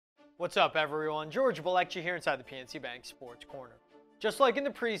What's up, everyone? George Balecki here inside the PNC Bank Sports Corner. Just like in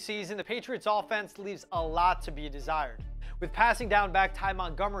the preseason, the Patriots offense leaves a lot to be desired. With passing down back Ty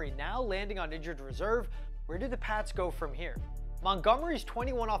Montgomery now landing on injured reserve, where do the Pats go from here? Montgomery's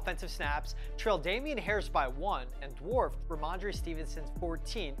 21 offensive snaps trailed Damien Harris by 1 and dwarfed Ramondre Stevenson's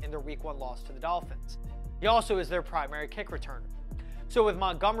 14 in their Week 1 loss to the Dolphins. He also is their primary kick returner. So with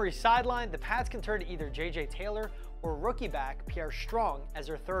Montgomery sidelined, the Pats can turn to either J.J. Taylor or rookie back Pierre Strong as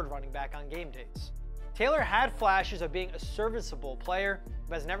their third running back on game days. Taylor had flashes of being a serviceable player,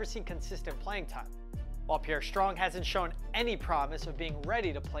 but has never seen consistent playing time, while Pierre Strong hasn't shown any promise of being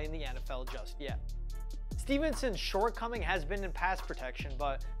ready to play in the NFL just yet. Stevenson's shortcoming has been in pass protection,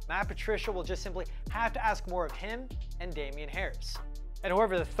 but Matt Patricia will just simply have to ask more of him and Damien Harris. And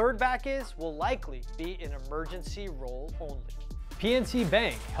whoever the third back is will likely be an emergency role only. PNC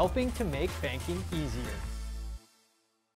Bank, helping to make banking easier.